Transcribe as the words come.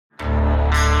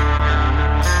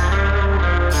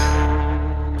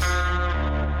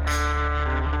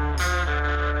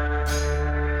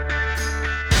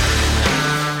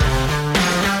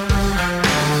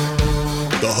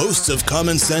hosts of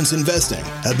Common Sense Investing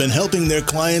have been helping their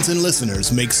clients and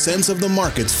listeners make sense of the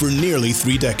markets for nearly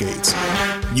 3 decades.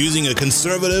 Using a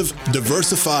conservative,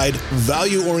 diversified,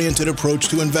 value-oriented approach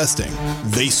to investing,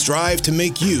 they strive to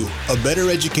make you a better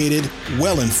educated,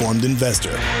 well-informed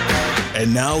investor.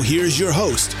 And now here's your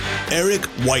host, Eric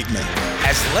Whiteman.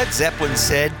 As Led Zeppelin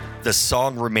said, the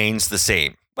song remains the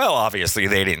same. Well, obviously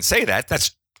they didn't say that.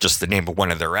 That's just the name of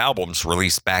one of their albums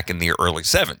released back in the early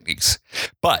 70s.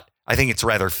 But I think it's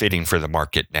rather fitting for the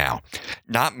market now.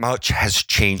 Not much has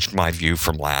changed my view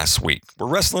from last week. We're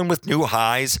wrestling with new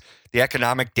highs. The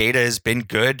economic data has been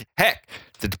good. Heck,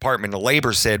 the Department of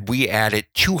Labor said we added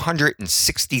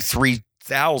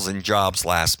 263,000 jobs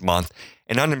last month,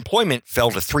 and unemployment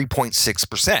fell to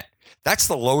 3.6%. That's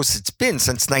the lowest it's been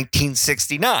since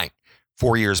 1969,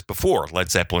 4 years before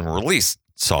Led Zeppelin released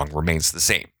Song Remains the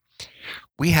Same.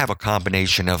 We have a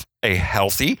combination of a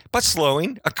healthy but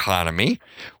slowing economy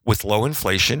with low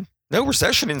inflation, no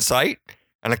recession in sight,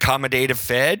 an accommodative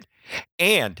Fed,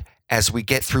 and as we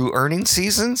get through earnings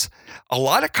seasons, a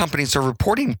lot of companies are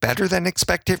reporting better than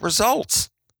expected results.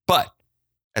 But,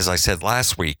 as I said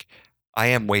last week, I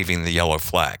am waving the yellow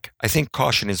flag. I think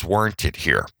caution is warranted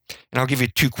here. And I'll give you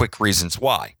 2 quick reasons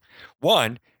why.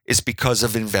 One is because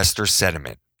of investor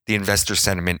sentiment, the investor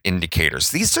sentiment indicators.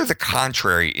 These are the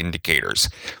contrary indicators.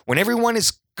 When everyone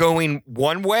is going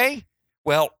one way,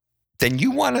 well, then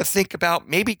you want to think about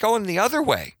maybe going the other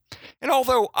way. And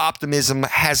although optimism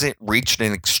hasn't reached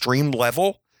an extreme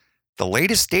level, the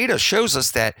latest data shows us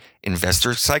that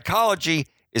investor psychology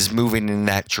is moving in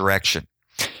that direction.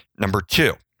 Number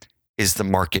 2 is the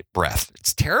market breadth.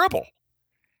 It's terrible.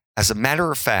 As a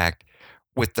matter of fact,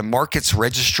 with the markets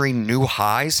registering new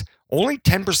highs, only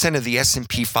 10% of the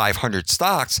S&P 500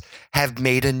 stocks have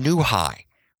made a new high,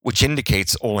 which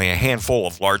indicates only a handful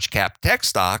of large cap tech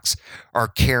stocks are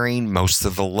carrying most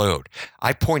of the load.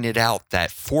 I pointed out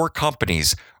that 4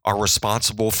 companies are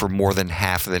responsible for more than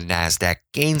half of the NASDAQ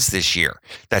gains this year.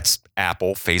 That's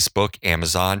Apple, Facebook,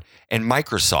 Amazon, and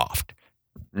Microsoft.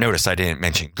 Notice I didn't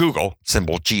mention Google,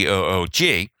 symbol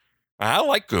GOOG. I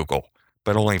like Google,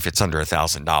 but only if it's under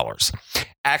 $1,000.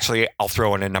 Actually, I'll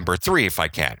throw in a number 3 if I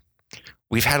can.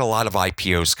 We've had a lot of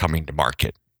IPOs coming to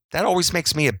market. That always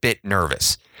makes me a bit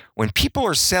nervous. When people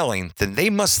are selling, then they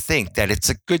must think that it's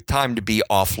a good time to be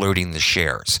offloading the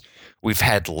shares. We've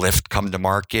had Lyft come to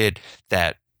market,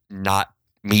 that not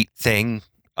meat thing.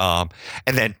 And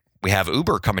then we have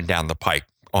Uber coming down the pike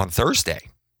on Thursday.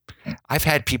 I've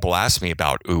had people ask me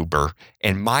about Uber,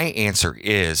 and my answer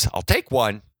is, I'll take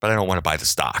one, but I don't want to buy the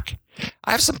stock.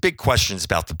 I have some big questions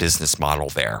about the business model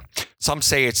there. Some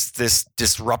say it's this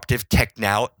disruptive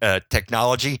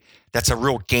technology that's a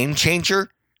real game changer.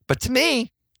 But to me, it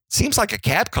seems like a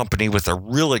cab company with a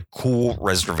really cool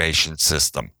reservation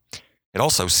system. It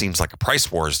also seems like a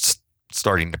price war is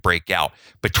starting to break out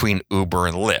between Uber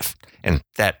and Lyft. And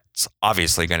that's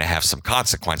obviously going to have some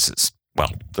consequences.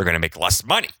 Well, they're going to make less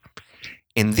money.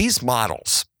 In these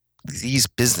models, these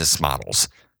business models,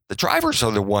 the drivers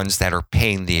are the ones that are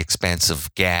paying the expense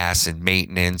of gas and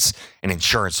maintenance and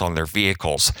insurance on their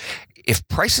vehicles. If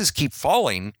prices keep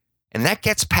falling and that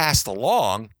gets passed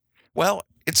along, well,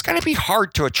 it's going to be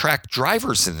hard to attract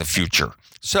drivers in the future.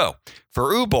 So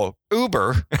for Uber,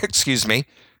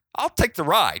 I'll take the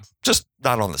ride, just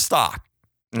not on the stock.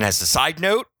 And as a side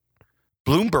note,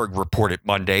 Bloomberg reported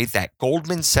Monday that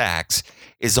Goldman Sachs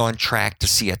is on track to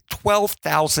see a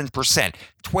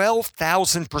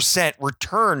 12,000%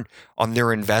 return on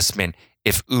their investment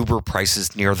if Uber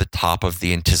prices near the top of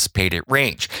the anticipated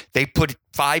range. They put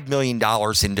 $5 million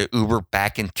into Uber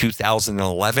back in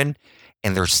 2011,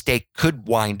 and their stake could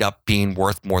wind up being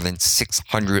worth more than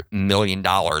 $600 million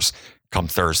come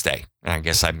Thursday. And I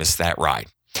guess I missed that ride.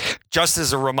 Just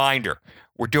as a reminder,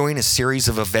 we're doing a series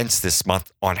of events this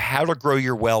month on how to grow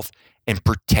your wealth and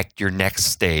protect your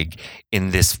next egg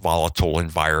in this volatile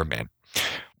environment.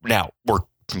 Now, we're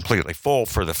completely full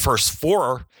for the first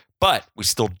 4, but we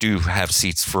still do have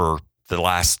seats for the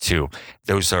last 2.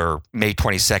 Those are May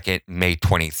 22nd, May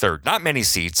 23rd. Not many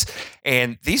seats.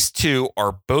 And these 2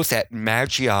 are both at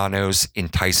Maggiano's in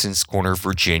Tysons Corner,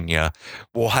 Virginia.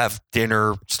 We'll have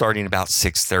dinner starting about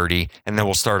 6:30, and then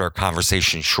we'll start our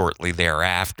conversation shortly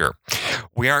thereafter.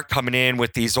 We aren't coming in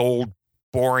with these old,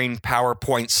 boring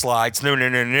PowerPoint slides.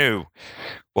 No.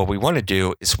 What we want to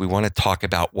do is we want to talk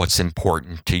about what's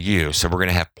important to you. So we're going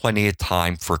to have plenty of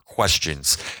time for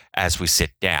questions as we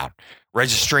sit down.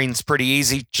 Registering's pretty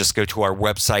easy. Just go to our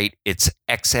website. It's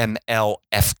xmlfg.com.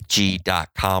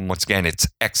 Once again, it's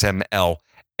xmlfg.com.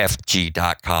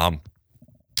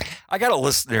 I got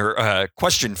a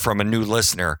question from a new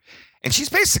listener, and she's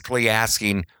basically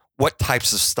asking, what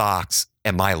types of stocks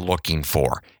am I looking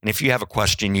for? And if you have a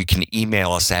question, you can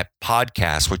email us at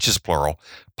podcast, which is plural,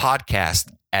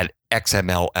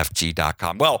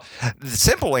 podcast@xmlfg.com. Well, the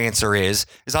simple answer is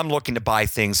I'm looking to buy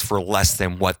things for less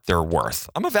than what they're worth.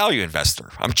 I'm a value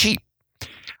investor. I'm cheap.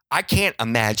 I can't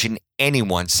imagine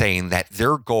anyone saying that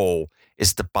their goal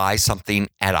is to buy something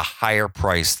at a higher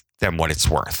price than what it's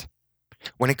worth.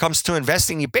 When it comes to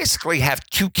investing, you basically have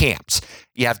two camps.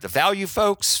 You have the value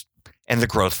folks and the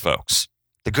growth folks,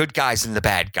 the good guys and the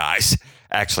bad guys.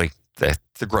 Actually, the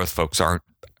growth folks aren't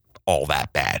all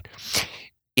that bad.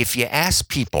 If you ask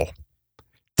people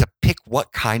to pick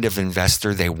what kind of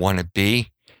investor they want to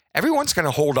be, everyone's going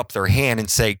to hold up their hand and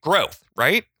say growth,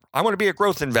 right? I want to be a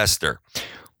growth investor.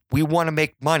 We want to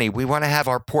make money. We want to have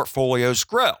our portfolios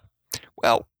grow.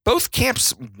 Well, both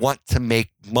camps want to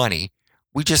make money.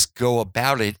 We just go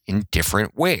about it in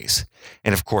different ways.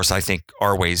 And of course, I think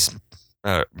our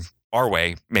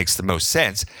way makes the most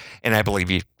sense. And I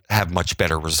believe you have much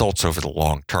better results over the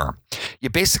long term. You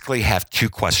basically have two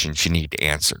questions you need to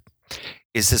answer.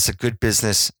 Is this a good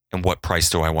business? And what price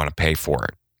do I want to pay for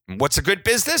it? And what's a good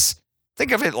business?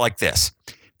 Think of it like this.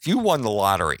 If you won the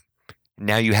lottery,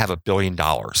 now you have $1 billion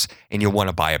and you want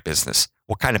to buy a business,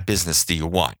 what kind of business do you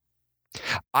want?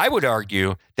 I would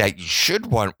argue that you should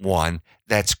want one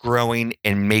that's growing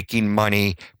and making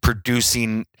money,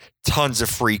 producing tons of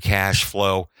free cash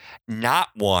flow, not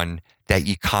one that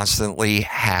you constantly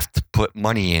have to put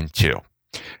money into.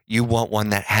 You want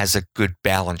one that has a good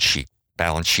balance sheet.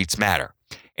 Balance sheets matter.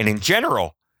 And in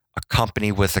general, a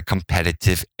company with a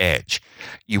competitive edge.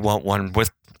 You want one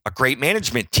with a great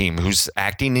management team who's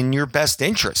acting in your best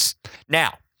interests.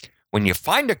 Now, when you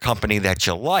find a company that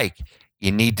you like,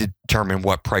 you need to determine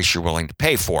what price you're willing to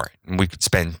pay for it. And we could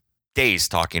spend days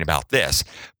talking about this.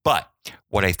 But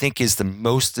what I think is the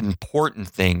most important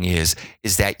thing is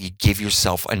that you give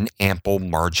yourself an ample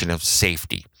margin of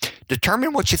safety.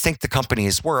 Determine what you think the company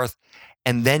is worth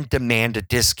and then demand a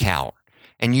discount.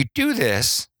 And you do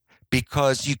this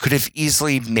because you could have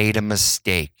easily made a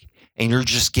mistake and you're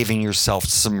just giving yourself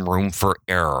some room for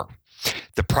error.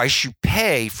 The price you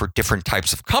pay for different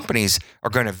types of companies are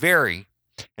going to vary.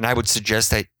 And I would suggest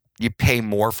that you pay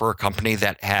more for a company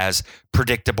that has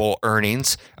predictable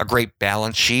earnings, a great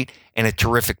balance sheet, and a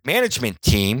terrific management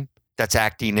team that's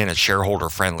acting in a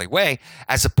shareholder-friendly way,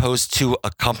 as opposed to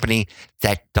a company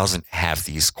that doesn't have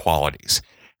these qualities.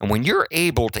 And when you're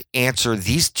able to answer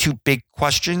these two big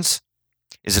questions,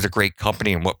 is it a great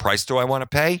company and what price do I want to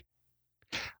pay?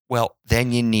 Well,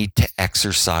 then you need to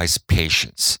exercise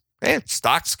patience. And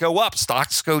stocks go up,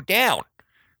 stocks go down.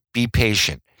 Be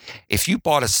patient. If you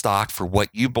bought a stock for what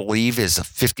you believe is a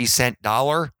 50-cent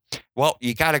dollar, well,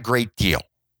 you got a great deal.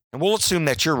 And we'll assume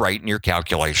that you're right in your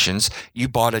calculations. You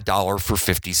bought $1 for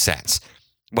 50 cents.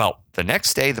 Well, the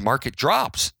next day the market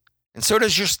drops, and so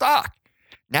does your stock.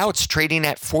 Now it's trading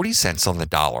at 40 cents on the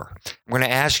dollar. I'm going to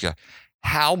ask you,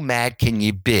 how mad can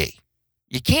you be?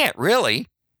 You can't really.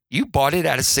 You bought it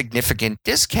at a significant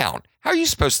discount. How are you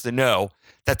supposed to know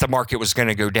that the market was going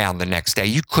to go down the next day?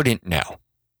 You couldn't know.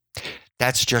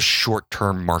 That's just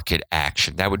short-term market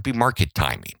action. That would be market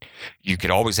timing. You could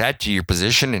always add to your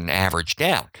position and average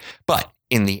down. But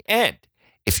in the end,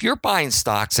 if you're buying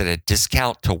stocks at a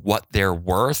discount to what they're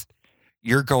worth,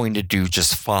 you're going to do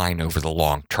just fine over the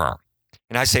long term.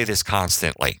 And I say this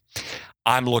constantly.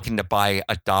 I'm looking to buy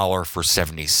 $1 for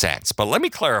 70 cents. But let me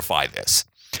clarify this.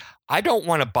 I don't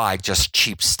want to buy just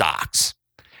cheap stocks.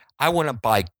 I want to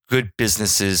buy good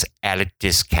businesses at a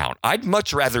discount. I'd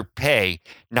much rather pay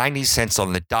 90 cents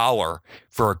on the dollar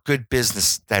for a good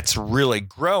business that's really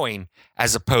growing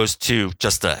as opposed to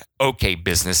just a okay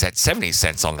business at 70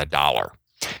 cents on the dollar.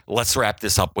 Let's wrap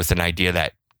this up with an idea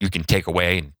that you can take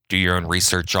away and do your own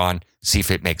research on, see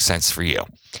if it makes sense for you.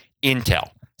 Intel,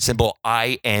 symbol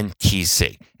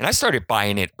INTC. And I started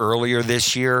buying it earlier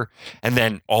this year, and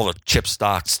then all the chip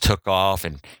stocks took off,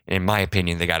 and in my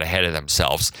opinion, they got ahead of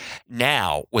themselves.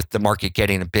 Now, with the market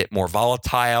getting a bit more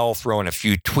volatile, throwing a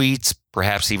few tweets,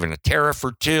 perhaps even a tariff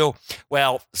or two,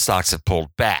 well, stocks have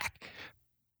pulled back.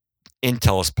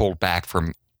 Intel has pulled back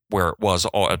from where it was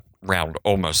around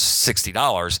almost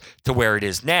 $60 to where it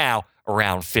is now,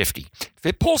 around $50. If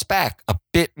it pulls back a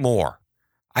bit more,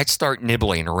 I'd start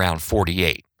nibbling around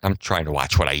 48. I'm trying to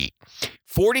watch what I eat.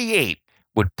 48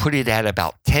 would put it at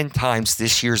about 10 times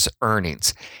this year's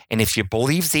earnings. And if you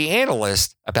believe the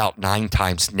analyst, about 9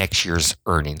 times next year's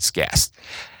earnings guessed.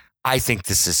 I think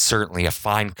this is certainly a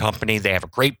fine company. They have a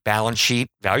great balance sheet.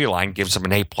 Value Line gives them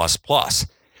an A++.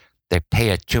 They pay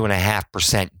a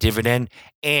 2.5% dividend,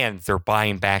 and they're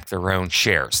buying back their own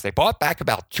shares. They bought back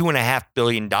about $2.5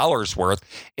 billion worth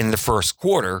in the first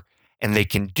quarter, And they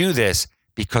can do this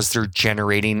because they're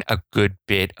generating a good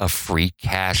bit of free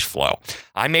cash flow.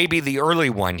 I may be the early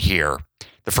one here.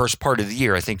 The first part of the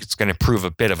year, I think it's going to prove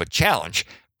a bit of a challenge,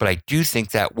 but I do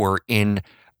think that we're in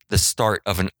the start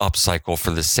of an upcycle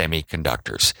for the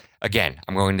semiconductors. Again,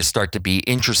 I'm going to start to be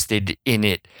interested in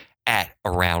it at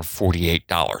around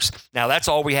 $48. Now, that's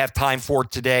all we have time for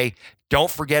today. Don't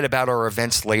forget about our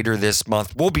events later this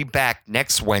month. We'll be back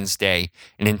next Wednesday.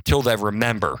 And until then,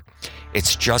 remember,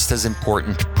 it's just as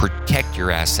important to protect your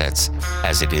assets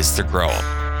as it is to grow them.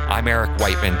 I'm Eric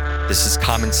Whiteman. This is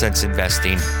Common Sense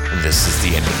Investing, and this is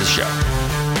the end of the show.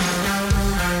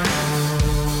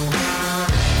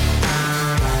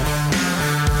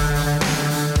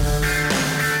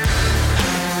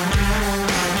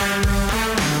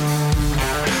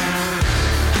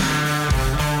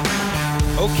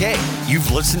 Okay,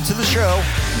 you've listened to the show.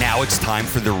 Now it's time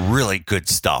for the really good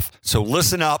stuff. So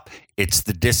listen up. It's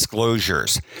the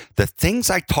disclosures. The things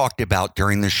I talked about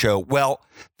during the show, well,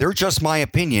 they're just my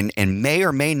opinion and may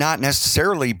or may not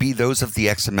necessarily be those of the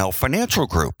XML Financial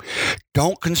Group.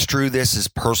 Don't construe this as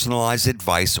personalized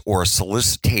advice or a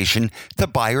solicitation to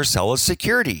buy or sell a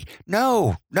security.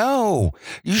 No.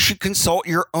 You should consult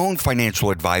your own financial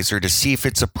advisor to see if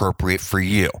it's appropriate for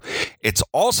you. It's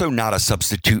also not a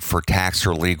substitute for tax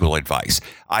or legal advice.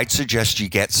 I'd suggest you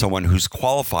get someone who's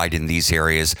qualified in these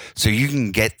areas so you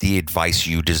can get the advice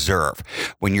you deserve.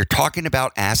 When you're talking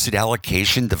about asset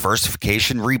allocation,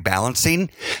 diversification, rebalancing,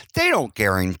 they don't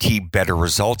guarantee better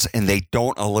results and they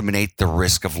don't eliminate the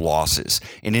risk of losses.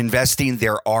 In investing,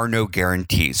 there are no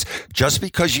guarantees. Just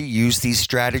because you use these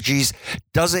strategies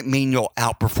doesn't mean you'll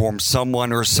outperform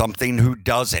someone or something who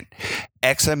doesn't.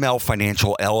 XML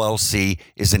Financial LLC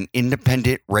is an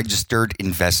independent registered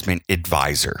investment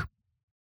advisor.